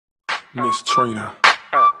Miss Trina,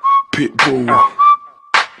 Pitbull,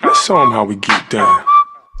 let's show 'em how we get down.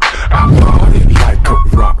 I party like a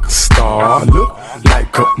rock star, look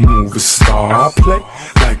like a movie star, play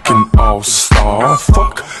like an all-star,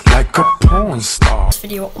 fuck like a porn star. This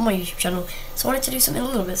video on my YouTube channel, so I wanted to do something a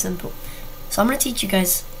little bit simple. So I'm going to teach you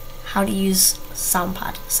guys how to use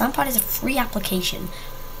Soundpad. Soundpad is a free application.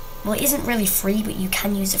 Well, it isn't really free, but you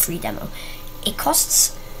can use a free demo. It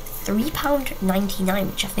costs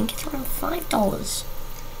 £3.99, which I think is around $5.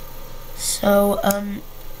 So,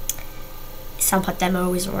 Soundpad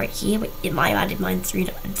demo is right here, but it might have added mine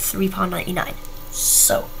 £3.99.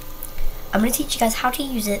 So, I'm going to teach you guys how to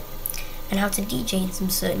use it and how to DJ in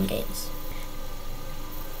some certain games.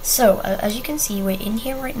 So, as you can see, we're in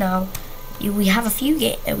here right now. We have a few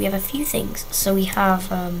things. So we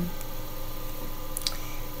have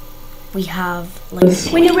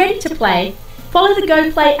like. When you're ready to play, follow the Go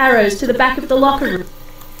Play arrows to the back of the locker room.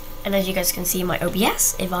 And as you guys can see in my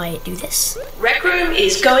OBS, if I do this, Recroom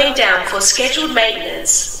is going down for scheduled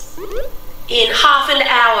maintenance in half an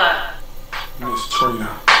hour. Miss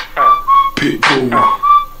Trina, Pitbull,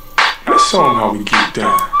 let's show 'em how we get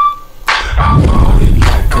down. I party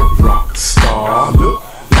like a rock star, look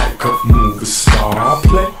like a movie star,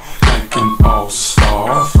 play like an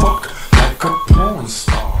all-star, fuck like a porn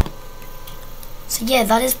star. so yeah,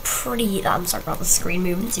 that is pretty. I'm sorry about the screen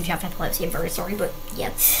movements. If you have epilepsy, I'm very sorry, but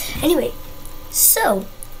yeah. Anyway, so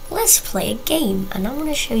let's play a game, and I'm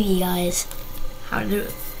gonna show you guys how to do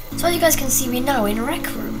it. So as you guys can see, we're now in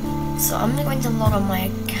Recroom. So I'm going to log on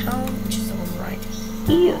my account, which is the one right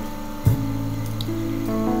here.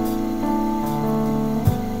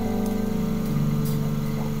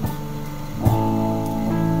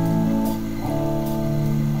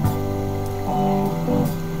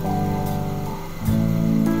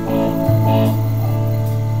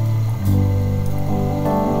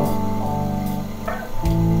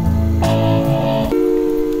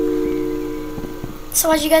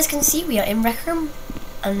 So as you guys can see, we are in Recroom,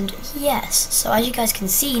 and yes, so as you guys can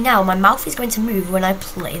see now, my mouth is going to move when I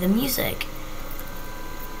play the music.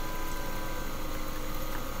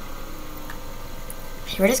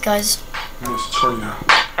 Here it is, guys. Miss Trina,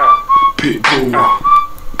 Pitbull,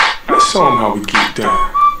 let's show 'em how we get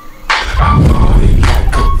down. I party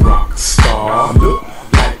like a rock star, look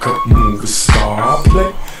like a movie star,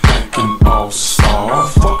 play like an all-star,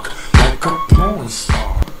 fuck like a porn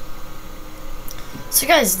star. So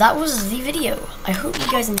guys, that was the video. I hope you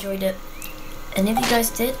guys enjoyed it, and if you guys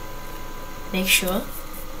did, make sure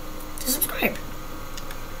to subscribe.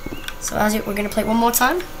 So we're gonna play it one more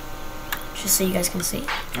time, just so you guys can see.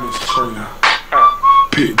 Miss Trina,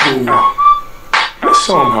 Pitbull, let's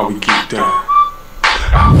show 'em how we get down.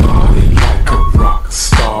 I party like a rock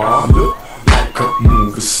star, look like a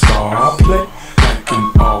movie star, play like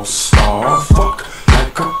an all-star, fuck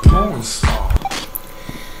like a porn star.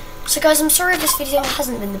 So guys, I'm sorry if this video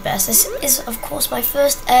hasn't been the best. This is, of course, my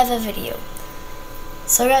first ever video.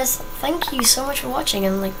 So guys, thank you so much for watching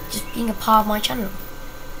and just being a part of my channel.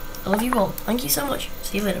 I love you all. Thank you so much.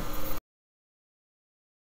 See you later.